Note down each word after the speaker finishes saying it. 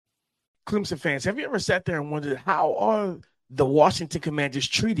Clemson fans, have you ever sat there and wondered how are the Washington Commanders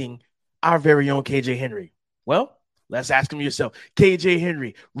treating our very own KJ Henry? Well, let's ask him yourself. KJ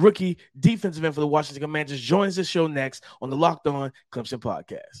Henry, rookie defensive end for the Washington Commanders, joins the show next on the Locked On Clemson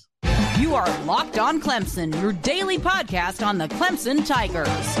Podcast. You are Locked On Clemson, your daily podcast on the Clemson Tigers.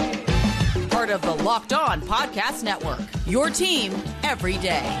 Part of the Locked On Podcast Network, your team every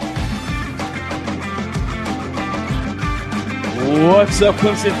day. What's up,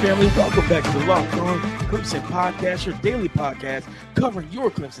 Clemson family? Welcome back to the Locked On Clemson Podcast, your daily podcast covering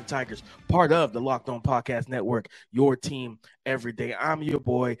your Clemson Tigers, part of the Locked On Podcast Network, your team every day. I'm your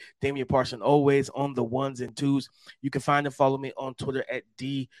boy, Damian Parson, always on the ones and twos. You can find and follow me on Twitter at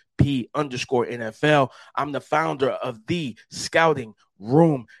DP_NFL. I'm the founder of the Scouting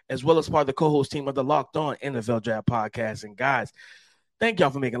Room, as well as part of the co-host team of the Locked On NFL Draft Podcast. And guys, thank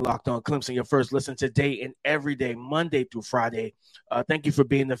y'all for making Locked On Clemson your first listen today and every day, Monday through Friday. Thank you for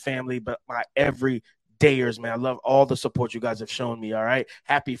being the family, but my everydayers, man. I love all the support you guys have shown me, all right?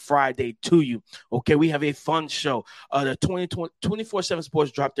 Happy Friday to you. Okay, we have a fun show. The 24/7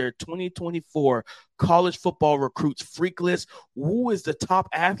 Sports dropped their 2024 college football recruits freak list. Who is the top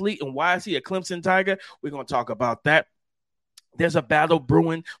athlete and why is he a Clemson Tiger? We're going to talk about that. There's a battle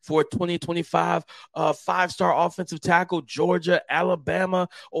brewing for 2025 five-star offensive tackle. Georgia, Alabama,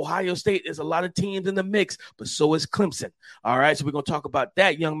 Ohio State. There's a lot of teams in the mix, but so is Clemson. All right, so we're going to talk about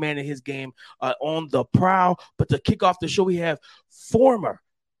that young man and his game on the prowl. But to kick off the show, we have former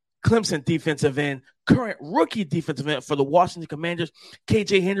Clemson defensive end, current rookie defensive end for the Washington Commanders,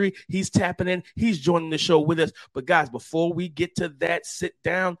 KJ Henry. He's tapping in. He's joining the show with us. But, guys, before we get to that sit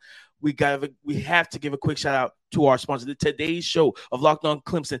down, we have to give a quick shout out to our sponsor. Today's show of Locked On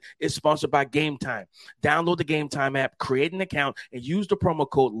Clemson is sponsored by Game Time. Download the Game Time app, create an account, and use the promo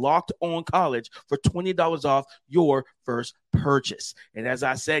code Locked On College for $20 off your first purchase. And as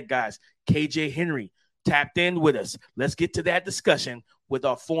I said, guys, KJ Henry tapped in with us. Let's get to that discussion with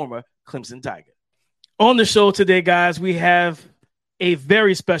our former Clemson Tiger. On the show today, guys, we have a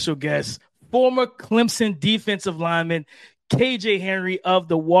very special guest, former Clemson defensive lineman, KJ Henry of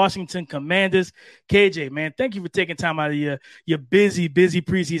the Washington Commanders. KJ, man, thank you for taking time out of your busy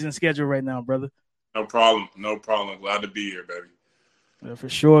preseason schedule right now, brother. No problem. Glad to be here, baby. Yeah, for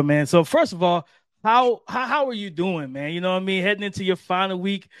sure, man. So first of all, how are you doing, man? You know what I mean? Heading into your final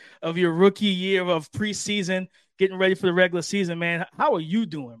week of your rookie year of preseason, getting ready for the regular season, man. How are you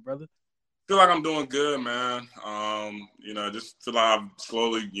doing, brother? Feel like I'm doing good, man. Just feel like I've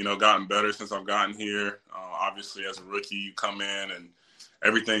slowly, gotten better since I've gotten here. Obviously, as a rookie, you come in and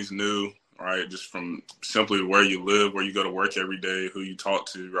everything's new, right? Just from simply where you live, where you go to work every day, who you talk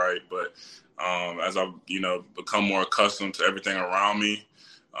to, right? But as I've, become more accustomed to everything around me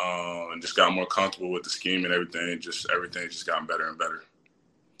and just got more comfortable with the scheme and everything's just gotten better and better.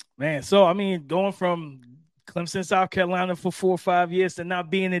 Man, so, I mean, going from Clemson, South Carolina for 4 or 5 years to now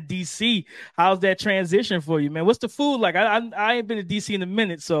being in D.C., how's that transition for you, man? What's the food like? I ain't been to D.C. in a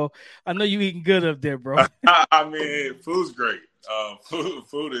minute, so I know you eating good up there, bro. I mean, food's great.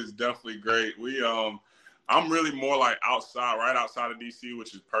 Food is definitely great. I'm really more like right outside of D.C.,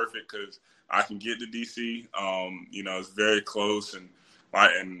 which is perfect because I can get to D.C. It's very close, and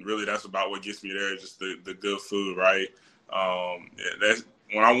really that's about what gets me there, just the good food, right? That's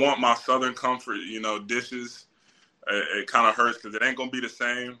when I want my Southern comfort, dishes, it kind of hurts because it ain't going to be the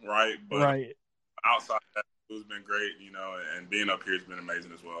same, right? But right. Outside of that, food's been great, and being up here has been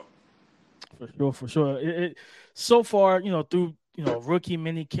amazing as well. For sure. So far, through, rookie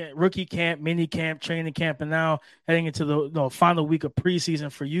camp, mini camp, training camp, and now heading into the final week of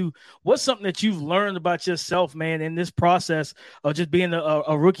preseason for you, what's something that you've learned about yourself, man, in this process of just being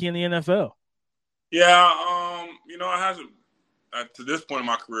a rookie in the NFL? Yeah, it hasn't. To this point in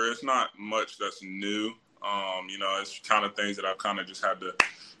my career, it's not much that's new. It's kind of things that I've kind of just had to,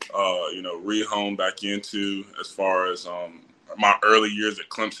 rehome back into as far as my early years at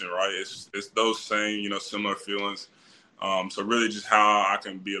Clemson, right? It's those same, similar feelings. So really just how I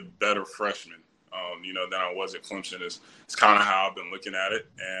can be a better freshman, than I was at Clemson is kind of how I've been looking at it.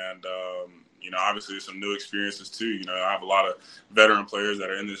 And, obviously some new experiences too. I have a lot of veteran players that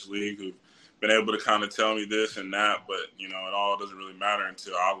are in this league who've been able to kind of tell me this and that, but, it all doesn't really matter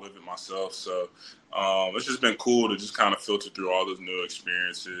until I live it myself. So it's just been cool to just kind of filter through all those new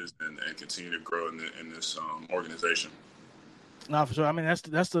experiences and continue to grow in this organization. No, for sure. I mean,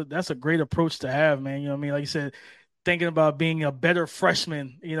 that's a great approach to have, man. You know what I mean? Like you said, thinking about being a better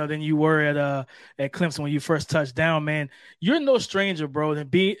freshman, than you were at Clemson when you first touched down, man. You're no stranger, bro.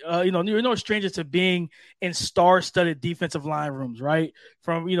 You're no stranger to being in star-studded defensive line rooms, right?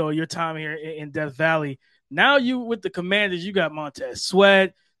 From your time here in Death Valley. Now you with the Commanders, you got Montez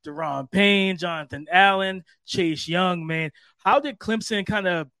Sweat, Deron Payne, Jonathan Allen, Chase Young, man. How did Clemson kind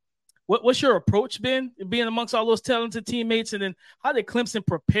of what's your approach been being amongst all those talented teammates? And then how did Clemson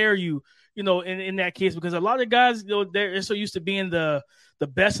prepare you, in that case? Because a lot of guys, they're so used to being the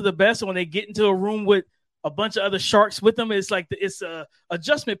best of the best. And when they get into a room with a bunch of other sharks with them, it's like it's a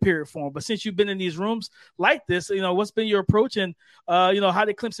adjustment period for them. But since you've been in these rooms like this, what's been your approach, and how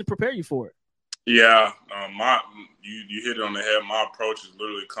did Clemson prepare you for it? Yeah, you hit it on the head. My approach has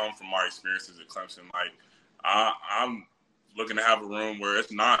literally come from my experiences at Clemson. Like I'm looking to have a room where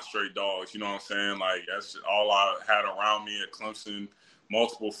it's not straight dogs. You know what I'm saying? Like that's all I had around me at Clemson.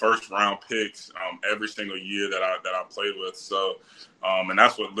 Multiple first-round picks every single year that I played with. So, and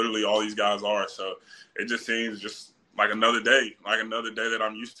that's what literally all these guys are. So it just seems just like another day that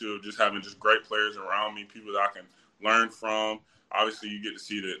I'm used to, of just having just great players around me, people that I can learn from. Obviously, you get to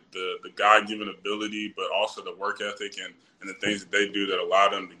see the God-given ability, but also the work ethic and the things that they do that allow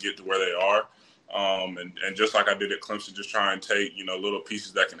them to get to where they are. And just like I did at Clemson, just try and take little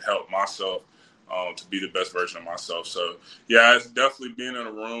pieces that can help myself to be the best version of myself. So yeah, it's definitely being in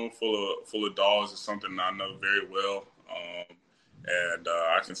a room full of dogs is something I know very well, and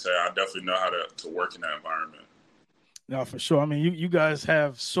I can say I definitely know how to work in that environment. No, for sure. I mean, you guys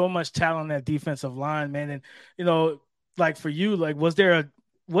have so much talent on that defensive line, man, and like for you, like was there an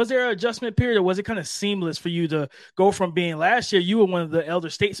adjustment period, or was it kind of seamless for you to go from being last year, you were one of the elder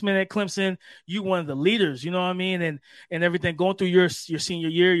statesmen at Clemson, you one of the leaders, you know what I mean? And everything going through your senior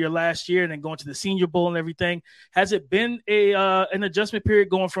year, your last year, and then going to the Senior Bowl and everything. Has it been an adjustment period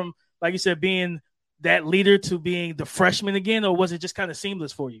going from, like you said, being that leader to being the freshman again, or was it just kind of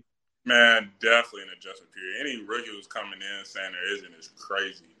seamless for you? Man, definitely an adjustment period. Any rookie who's coming in saying there isn't is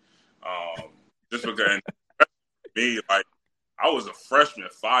crazy. Just because me, like, I was a freshman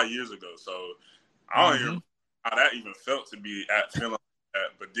 5 years ago, so I don't even know how that even felt to be feeling like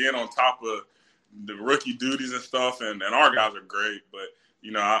that. But then on top of the rookie duties and stuff, and our guys are great, but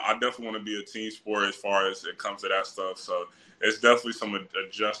I definitely want to be a team sport as far as it comes to that stuff. So it's definitely some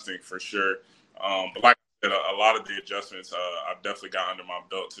adjusting for sure. But like I said, a lot of the adjustments I've definitely got under my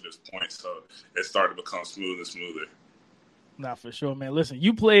belt to this point, so it started to become smoother and smoother. Nah, for sure, man. Listen,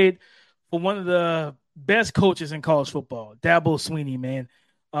 you played for one of the best coaches in college football, Dabo Swinney, man.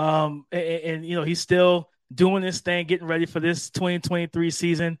 And he's still doing this thing, getting ready for this 2023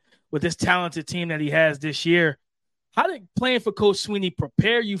 season with this talented team that he has this year. How did playing for Coach Swinney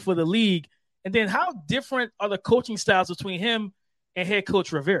prepare you for the league? And then how different are the coaching styles between him and head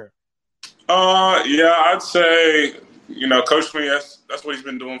coach Rivera? Yeah, I'd say, Coach Swinney, that's what he's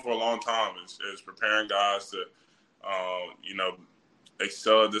been doing for a long time is preparing guys to,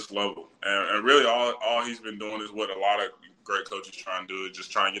 excel at this level. And really all he's been doing is what a lot of great coaches try and do, is just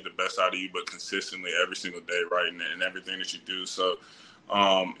try and get the best out of you, but consistently every single day, right, and everything that you do. So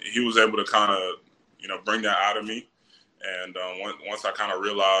he was able to kind of, bring that out of me. And once I kind of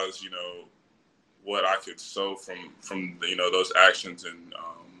realized, what I could sow from those actions and,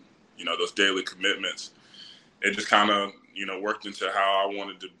 those daily commitments, it just kind of, worked into how I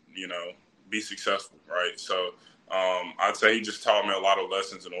wanted to, be successful, right? So I'd say he just taught me a lot of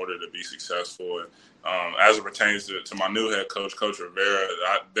lessons in order to be successful. And as it pertains to my new head coach, Coach Rivera,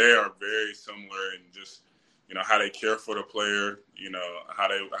 they are very similar in just, how they care for the player, how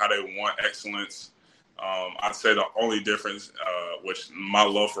they want excellence. I'd say the only difference, which my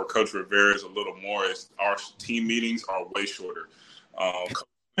love for Coach Rivera is a little more, is our team meetings are way shorter. Coach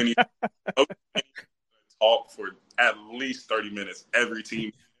talk for at least 30 minutes every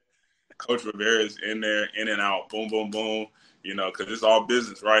team. Coach Rivera is in there, in and out, boom, boom, boom, because it's all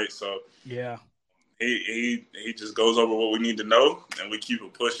business, right? So yeah, he just goes over what we need to know, and we keep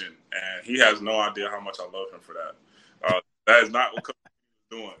it pushing. And he has no idea how much I love him for that. That is not what Coach is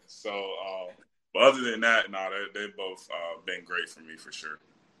doing. So, but other than that, they've both been great for me for sure.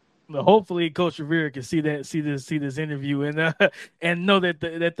 Well, hopefully Coach Rivera can see this interview and know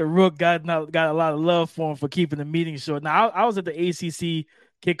that the Rook got a lot of love for him for keeping the meeting short. Now I was at the ACC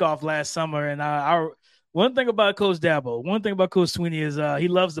kickoff last summer, and one thing about Coach Dabo, one thing about Coach Swinney is he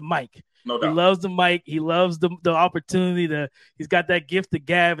loves the mic. No doubt. He loves the mic. He loves the opportunity he's got that gift of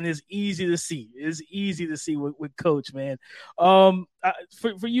gab, and it's easy to see. It's easy to see with Coach, man. For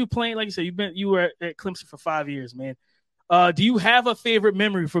you playing, like you said, you were at Clemson for 5 years, man. Do you have a favorite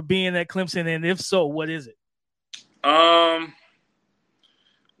memory for being at Clemson? And if so, what is it? One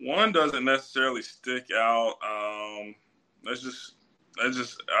doesn't necessarily stick out. It's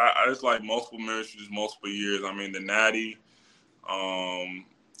like multiple memories for just multiple years. I mean, the Natty,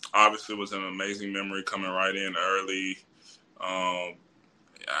 obviously was an amazing memory coming right in early.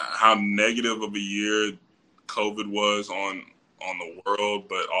 How negative of a year COVID was on on the world,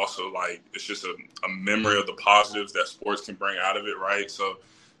 but also like it's just a memory of the positives that sports can bring out of it, right? So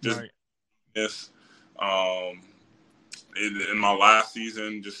just this in my last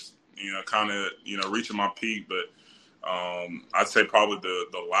season, just kind of reaching my peak, but I'd say probably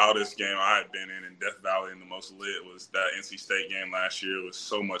the loudest game I had been in Death Valley and the most lit was that NC State game last year. It was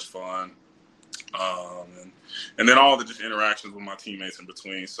so much fun. And then all the just interactions with my teammates in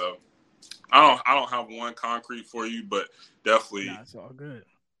between. So I don't have one concrete for you, but definitely it's all good.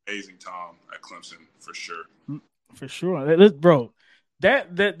 Amazing time at Clemson for sure. For sure. Bro,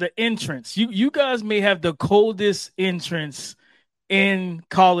 that the entrance, you guys may have the coldest entrance in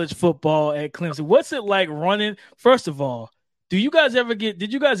college football at Clemson. What's it like running? First of all, did you guys ever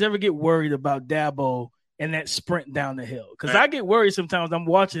get worried about Dabo and that sprint down the hill? Because I get worried sometimes. I'm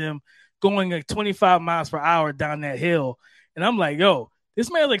watching him going like 25 miles per hour down that hill, and I'm like, yo,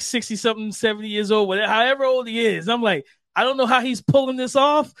 this man's like 60-something, 70 years old, whatever, however old he is. I'm like, I don't know how he's pulling this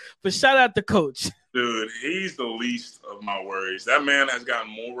off, but shout out to Coach. Dude, he's the least of my worries. That man has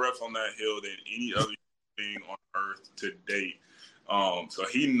gotten more reps on that hill than any other thing on earth to date. So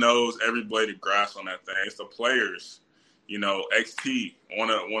he knows every blade of grass on that thing. It's the players. XT,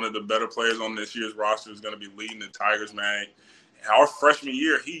 one of the better players on this year's roster, is going to be leading the Tigers, man. Our freshman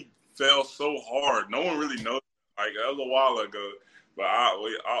year, he fell so hard. No one really knows. Like, that was a while ago. But I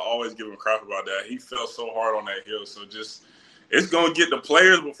always give him crap about that. He fell so hard on that hill. So just it's going to get the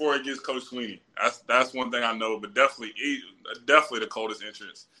players before it gets Coach Sweeney. That's one thing I know. But definitely the coldest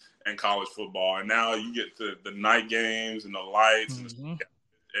entrance in college football. And now you get the night games and the lights. Mm-hmm. And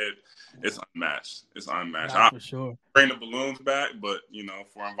it's unmatched. It's unmatched. Yeah, for sure. Bring the balloons back, but,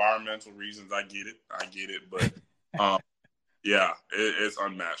 for environmental reasons, I get it. But, yeah, it's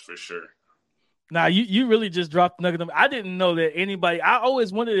unmatched for sure. Now, you really just dropped the nugget. I didn't know that anybody – I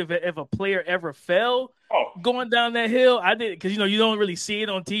always wondered if a player ever fell going down that hill. I didn't, because, you don't really see it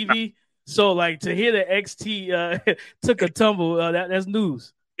on TV. So, like, to hear that XT took a tumble, that's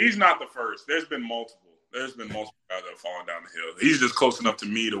news. He's not the first. There's been multiple guys that have fallen down the hill. He's just close enough to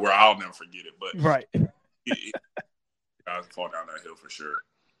me to where I'll never forget it. But right, guys fall down that hill for sure.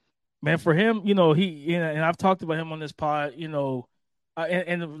 Man, for him, he and I've talked about him on this pod. And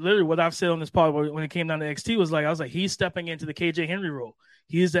literally what I've said on this pod when it came down to XT was like, I was like, he's stepping into the KJ Henry role.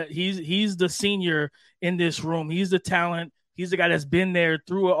 He's the senior in this room. He's the talent. He's the guy that's been there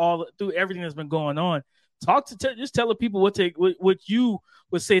through everything that's been going on. Just tell the people what you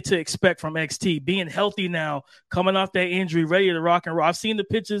would say to expect from XT, being healthy now, coming off that injury, ready to rock and roll. I've seen the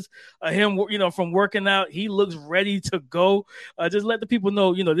pictures of him, from working out. He looks ready to go. Just let the people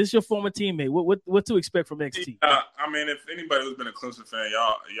know, this is your former teammate. What to expect from XT? If anybody who's been a Clemson fan,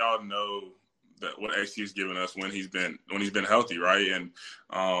 y'all know that what XT has given us when he's been healthy, right? And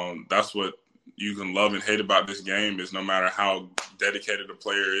that's what you can love and hate about this game is no matter how dedicated a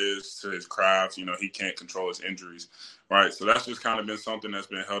player is to his craft, he can't control his injuries, right? So that's just kind of been something that's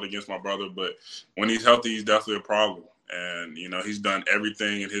been held against my brother. But when he's healthy, he's definitely a problem. And, he's done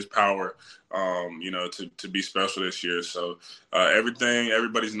everything in his power, to be special this year. So everything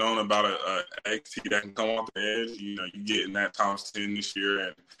everybody's known about a XT that can come off the edge, you get in that times 10 this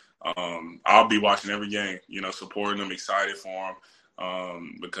year. And I'll be watching every game, supporting him, excited for him.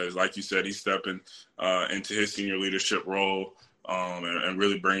 Because, like you said, he's stepping into his senior leadership role and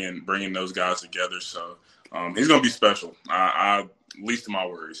really bringing those guys together. So he's going to be special. I least of my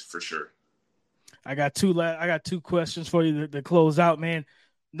worries for sure. I got two questions for you to close out, man.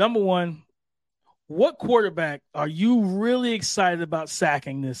 Number one, what quarterback are you really excited about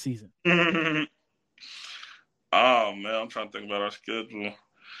sacking this season? Oh man, I'm trying to think about our schedule.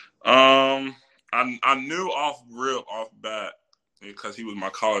 I knew off bat, because he was my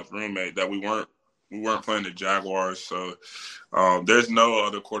college roommate, that we weren't playing the Jaguars. So there's no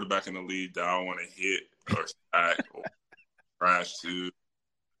other quarterback in the league that I want to hit or sack or crash to.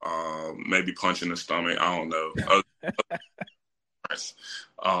 Maybe punch in the stomach. I don't know. Because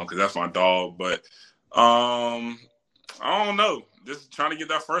that's my dog. But I don't know. Just trying to get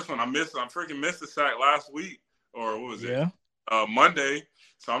that first one. I freaking missed the sack last week, or what was it? Monday.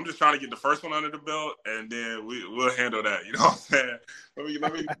 So I'm just trying to get the first one under the belt, and then we'll handle that. You know what I'm saying?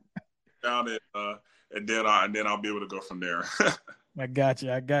 Let me down it, and then I'll be able to go from there. I got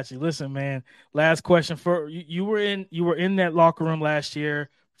you. Listen, man. Last question for you. You were in that locker room last year.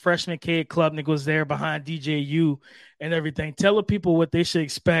 Freshman Cade Klubnik was there behind DJU and everything. Tell the people what they should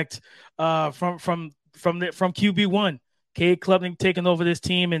expect from QB1. Cade Klubnik taking over this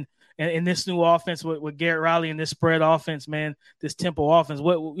team and this new offense with Garrett Riley and this spread offense, man. This tempo offense.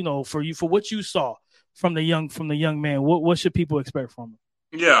 What for what you saw from the young man? What should people expect from him?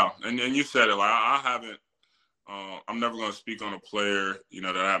 Yeah, and you said it. Like I haven't I'm never going to speak on a player,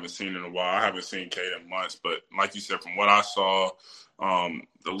 that I haven't seen in a while. I haven't seen Cade in months, but like you said, from what I saw,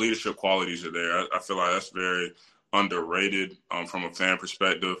 the leadership qualities are there. I feel like that's very underrated from a fan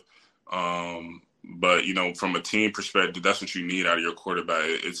perspective. But, from a team perspective, that's what you need out of your quarterback.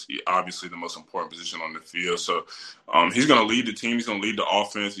 It's obviously the most important position on the field. So he's going to lead the team. He's going to lead the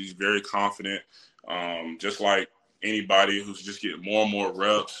offense. He's very confident, just like anybody who's just getting more and more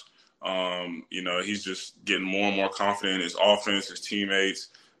reps. He's just getting more and more confident in his offense, his teammates,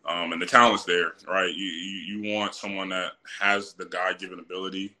 and the talent's there, right? You want someone that has the God-given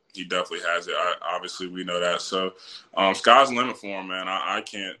ability. He definitely has it. Obviously, we know that. So sky's the limit for him, man. I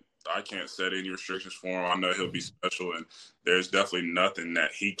can't set any restrictions for him. I know he'll be special, and there's definitely nothing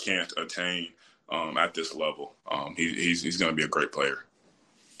that he can't attain at this level. He's going to be a great player.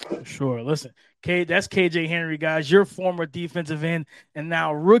 Sure. Listen, that's KJ Henry, guys. Your former defensive end and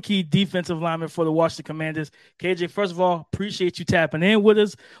now rookie defensive lineman for the Washington Commanders. KJ, first of all, appreciate you tapping in with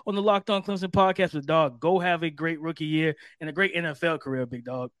us on the Locked On Clemson podcast. With dog, go have a great rookie year and a great NFL career, big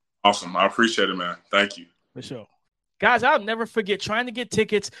dog. Awesome. I appreciate it, man. Thank you. For sure. Guys, I'll never forget trying to get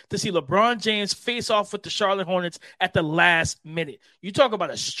tickets to see LeBron James face off with the Charlotte Hornets at the last minute. You talk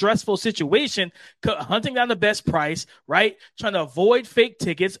about a stressful situation, hunting down the best price, right? Trying to avoid fake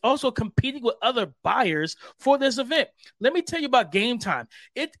tickets, also competing with other buyers for this event. Let me tell you about Game Time.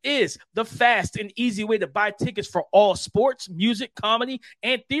 It is the fast and easy way to buy tickets for all sports, music, comedy,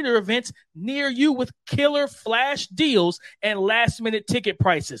 and theater events near you with killer flash deals and last-minute ticket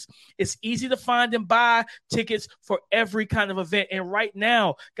prices. It's easy to find and buy tickets for every kind of event. And right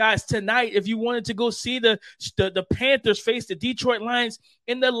now, guys, tonight, if you wanted to go see the Panthers face the Detroit Lions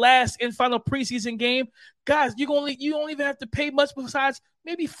in the last and final preseason game, guys, you don't even have to pay much besides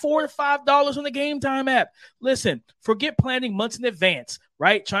maybe $4 to $5 on the Game Time app. Listen, forget planning months in advance,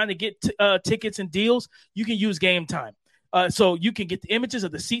 right? Trying to get tickets and deals. You can use Game Time. So you can get the images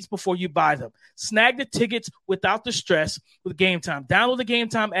of the seats before you buy them. Snag the tickets without the stress with Game Time. Download the Game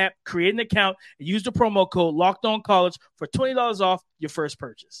Time app, create an account, and use the promo code LOCKEDONCollege for $20 off your first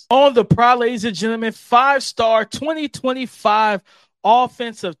purchase. On the prowl, ladies and gentlemen, 5-star 2025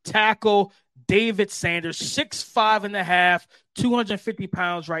 offensive tackle David Sanders, 6'5.5", 250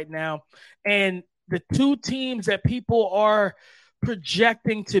 pounds right now. And the two teams that people are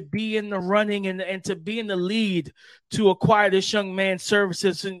projecting to be in the running and to be in the lead to acquire this young man's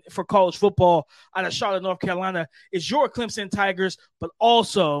services for college football out of Charlotte, North Carolina is your Clemson Tigers, but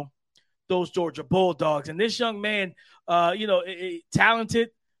also those Georgia Bulldogs. And this young man, talented,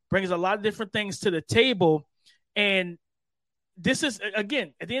 brings a lot of different things to the table. And this is,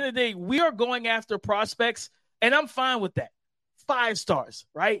 again, at the end of the day, we are going after prospects, and I'm fine with that. 5 stars,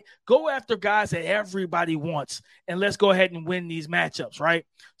 right? Go after guys that everybody wants, and let's go ahead and win these matchups, right?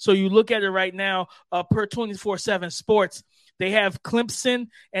 So you look at it right now, per 24/7 Sports, they have Clemson,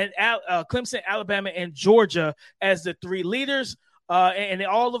 Alabama, and Georgia as the 3 leaders, and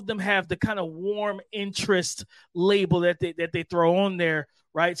all of them have the kind of warm interest label that they throw on there,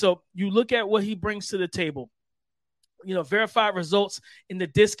 right? So you look at what he brings to the table. Verified results in the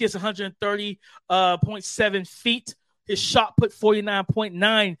discus, 130.7 feet. His shot put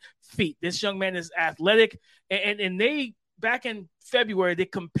 49.9 feet. This young man is athletic. And they, back in February, they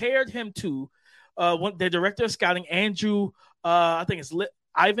compared him to the director of scouting, Andrew, I think it's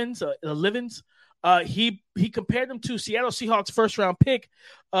Livens. He compared him to Seattle Seahawks first-round pick.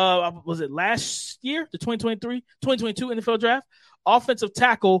 Was it last year, the 2022 NFL draft? Offensive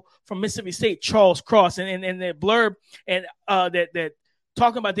tackle from Mississippi State, Charles Cross. And the blurb and that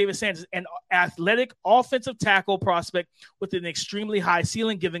talking about David Sanders, an athletic offensive tackle prospect with an extremely high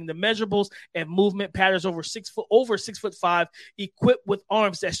ceiling, giving the measurables and movement patterns over 6'5", equipped with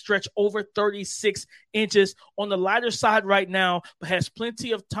arms that stretch over 36 inches on the lighter side right now, but has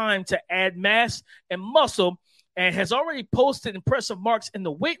plenty of time to add mass and muscle, and has already posted impressive marks in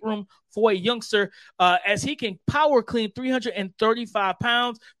the weight room for a youngster, as he can power clean 335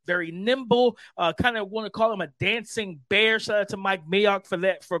 pounds, very nimble, kind of want to call him a dancing bear. Shout out to Mike Mayock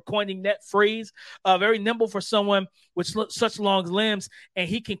for coining that phrase. Very nimble for someone with such long limbs, and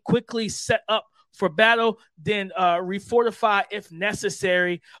he can quickly set up for battle, then refortify if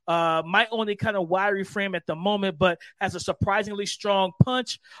necessary. Might only kind of wide reframe at the moment, but has a surprisingly strong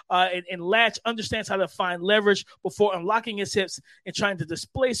punch and latch, understands how to find leverage before unlocking his hips and trying to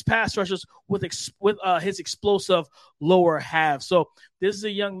displace pass rushers with his explosive lower half. So this is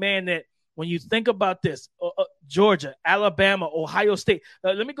a young man that, when you think about this, Georgia, Alabama, Ohio State.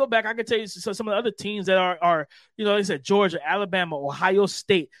 Let me go back. I can tell you some of the other teams that are like I said, Georgia, Alabama, Ohio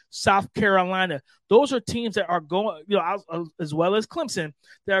State, South Carolina. Those are teams that are going, as well as Clemson,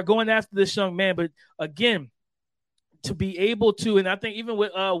 that are going after this young man. But again, to be able to, and I think even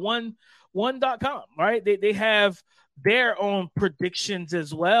with one.com, right? They have their own predictions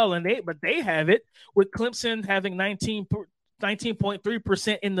as well, but they have it with Clemson having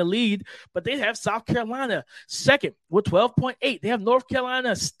 19.3% in the lead, but they have South Carolina second with 12.8. They have North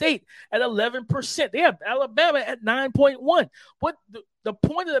Carolina State at 11%. They have Alabama at 9.1. But the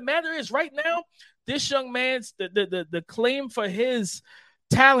point of the matter is, right now, this young man's the claim for his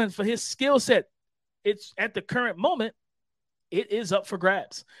talent, for his skill set, it's at the current moment, it is up for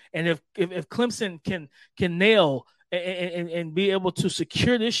grabs. And if Clemson can nail and be able to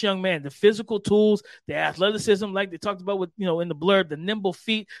secure this young man, the physical tools, the athleticism, like they talked about with, in the blurb, the nimble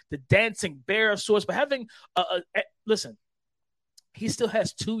feet, the dancing bear of sorts, but having listen, he still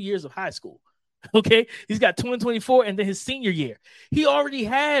has 2 years of high school. Okay. He's got 2024 and then his senior year. He already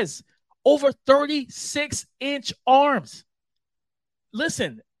has over 36-inch arms.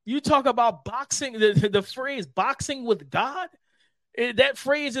 Listen, you talk about boxing, the phrase boxing with God. That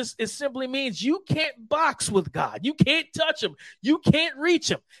phrase is simply means you can't box with God. You can't touch him. You can't reach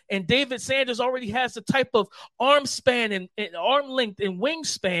him. And David Sanders already has the type of arm span and arm length and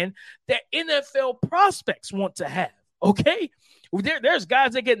wingspan that NFL prospects want to have. Okay? There's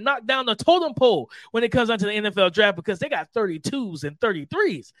guys that get knocked down the totem pole when it comes onto the NFL draft because they got 32s and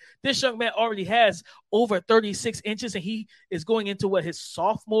 33s. This young man already has over 36 inches, and he is going into his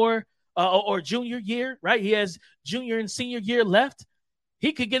sophomore or junior year, right? He has junior and senior year left.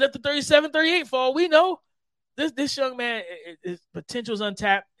 He could get up to 37, 38 for all we know. This young man, his potential is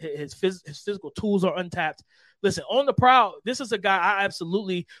untapped. His physical tools are untapped. Listen, on the prowl, this is a guy I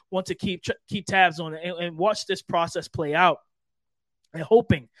absolutely want to keep tabs on and watch this process play out. And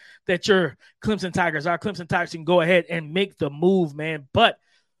hoping that our Clemson Tigers can go ahead and make the move, man. But,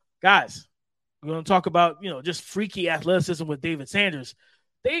 guys, we're going to talk about, just freaky athleticism with David Sanders.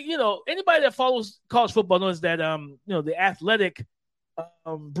 Anybody that follows college football knows that, the athletic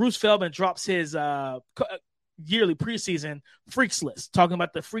Bruce Feldman drops his yearly preseason freaks list, talking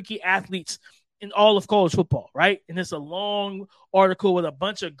about the freaky athletes in all of college football, right? And it's a long article with a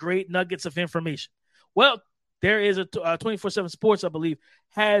bunch of great nuggets of information. Well, there is a 24/7 Sports, I believe,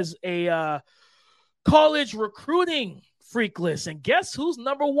 has a college recruiting freak list. And guess who's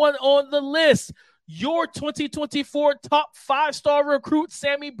number one on the list? Your 2024 top 5-star recruit,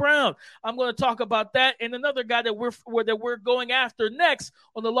 Sammy Brown. I'm going to talk about that and another guy that we're going after next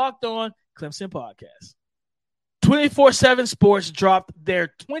on the Locked On Clemson podcast. 24/7 Sports dropped their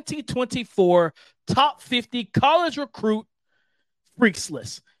 2024 top 50 college recruit freaks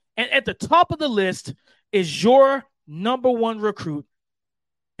list. And at the top of the list is your number one recruit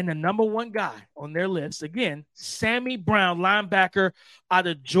and the number one guy on their list. Again, Sammy Brown, linebacker out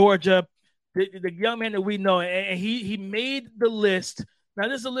of Georgia, the young man that we know, and he made the list. Now,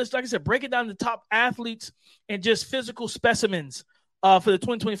 this is a list, like I said, breaking down the top athletes and just physical specimens for the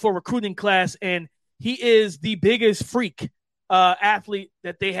 2024 recruiting class, and he is the biggest freak athlete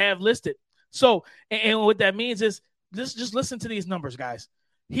that they have listed. So, and what that means is, just listen to these numbers, guys.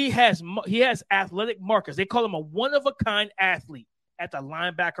 He has athletic markers. They call him a one-of-a-kind athlete at the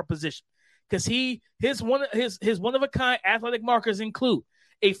linebacker position because his one-of-a-kind athletic markers include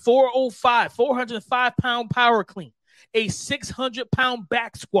a 405-pound power clean, a 600-pound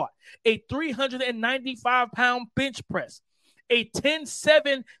back squat, a 395-pound bench press, a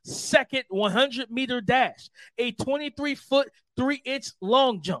 10.7 second 100-meter dash, a 23-foot 3-inch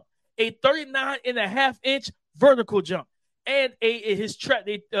long jump, a 39.5-inch vertical jump. And his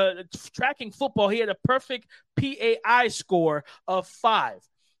tracking football, he had a perfect PAI score of 5.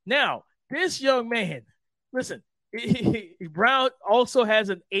 Now, this young man, listen, Brown also has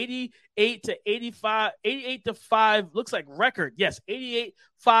an 88 to 5, looks like record. Yes,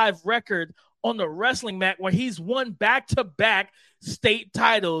 88-5 record on the wrestling mat where he's won back-to-back state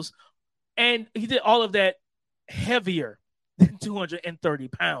titles. And he did all of that heavier than 230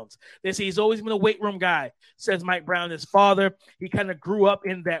 pounds. They say he's always been a weight room guy, says Mike Brown, his father. He kind of grew up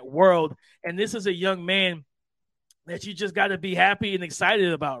in that world. And this is a young man that you just got to be happy and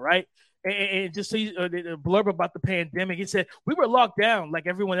excited about, right? And just see the blurb about the pandemic. He said, we were locked down like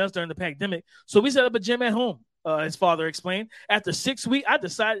everyone else during the pandemic. So we set up a gym at home, his father explained. After 6 weeks, I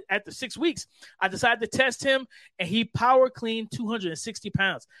decided to test him, and he power cleaned 260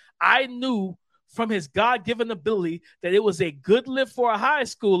 pounds. I knew from his God-given ability that it was a good lift for a high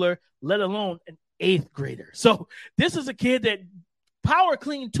schooler, let alone an 8th grader. So this is a kid that power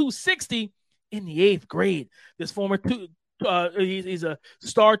cleaned 260 in the 8th grade. This former he's a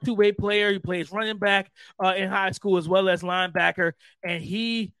star two-way player. He plays running back in high school as well as linebacker, and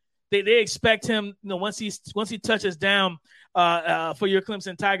they expect him. Once he touches down for your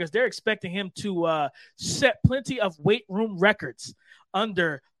Clemson Tigers. They're expecting him to set plenty of weight room records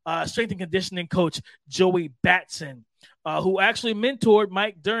under strength and conditioning coach Joey Batson, who actually mentored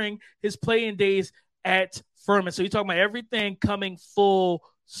Mike during his playing days at Furman. So you're talking about everything coming full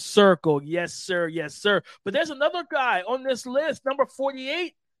circle. Yes, sir. Yes, sir. But there's another guy on this list, number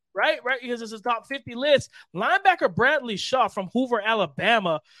 48, right? Because it's a top 50 list. Linebacker Bradley Shaw from Hoover,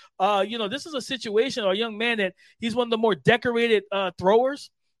 Alabama. This is a situation, or a young man that he's one of the more decorated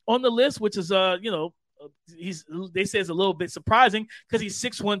throwers on the list, which is, they say it's a little bit surprising because he's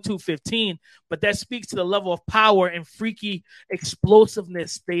 6'1", 215, but that speaks to the level of power and freaky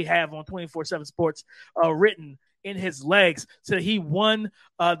explosiveness they have on 24/7 Sports written in his legs. So he won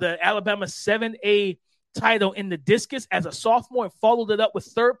the Alabama 7A title in the discus as a sophomore and followed it up with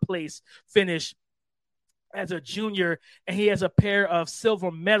third place finish as a junior. And he has a pair of silver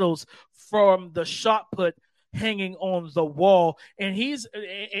medals from the shot put hanging on the wall. And he's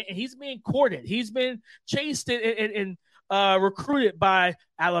being courted. He's been chased and recruited by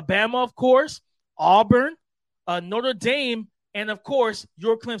Alabama, of course, Auburn, Notre Dame, and, of course,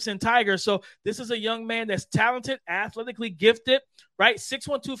 your Clemson Tiger. So this is a young man that's talented, athletically gifted, right?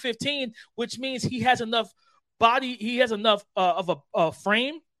 6'1", 215, which means he has enough body. He has enough of a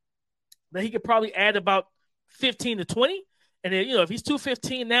frame that he could probably add about 15 to 20. And then, if he's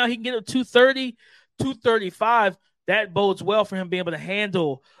 215 now, he can get a 230, 235. That bodes well for him being able to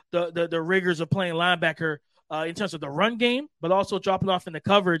handle the rigors of playing linebacker in terms of the run game, but also dropping off in the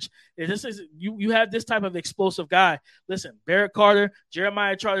coverage. This is you have this type of explosive guy. Listen, Barrett Carter,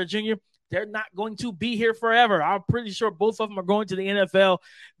 Jeremiah Trotter Jr., they're not going to be here forever. I'm pretty sure both of them are going to the NFL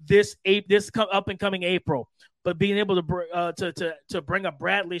this up and coming April. But being able to bring a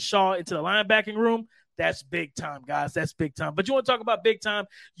Bradley Shaw into the linebacking room, that's big time, guys. That's big time. But you want to talk about big time?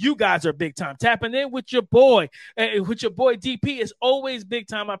 You guys are big time. Tapping in with your boy DP is always big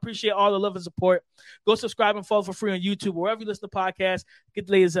time. I appreciate all the love and support. Go subscribe and follow for free on YouTube, wherever you listen to podcasts. Get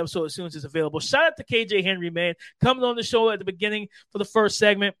the latest episode as soon as it's available. Shout out to KJ Henry, man, coming on the show at the beginning for the first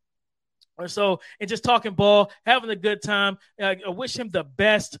segment or so, and just talking ball, having a good time. I wish him the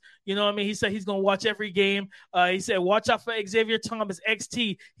best. You know what I mean? He said he's going to watch every game. He said, watch out for Xavier Thomas,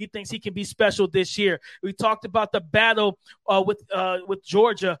 XT. He thinks he can be special this year. We talked about the battle with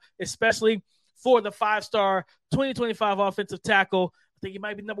Georgia, especially for the 5-star 2025 offensive tackle. I think he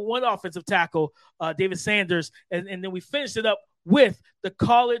might be number 1 offensive tackle, David Sanders. And then we finished it up with the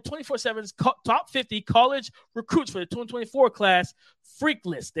college 24/7's top 50 college recruits for the 2024 class freak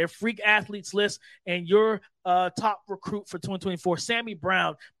list, their freak athletes list, and your top recruit for 2024, Sammy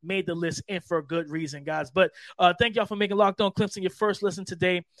Brown, made the list, and for a good reason, guys. But thank y'all for making Locked On Clemson your first listen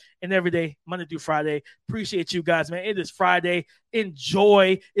today and every day, Monday through Friday. Appreciate you guys, man. It is Friday.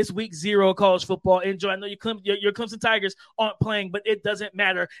 Enjoy. It's week 0 of college football. Enjoy. I know your Clemson Tigers aren't playing, but it doesn't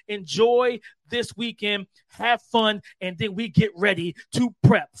matter. Enjoy this weekend. Have fun, and then we get ready to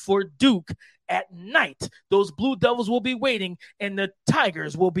prep for Duke at night. Those Blue Devils will be waiting, and the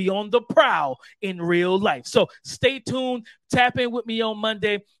Tigers will be on the prowl in real life. So stay tuned. Tap in with me on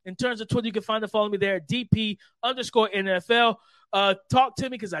Monday. In terms of Twitter, you can find and follow me there at DP_NFL. Talk to me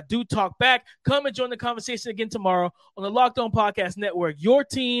because I do talk back. Come and join the conversation again tomorrow on the Locked On Podcast Network. Your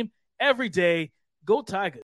team every day. Go Tigers.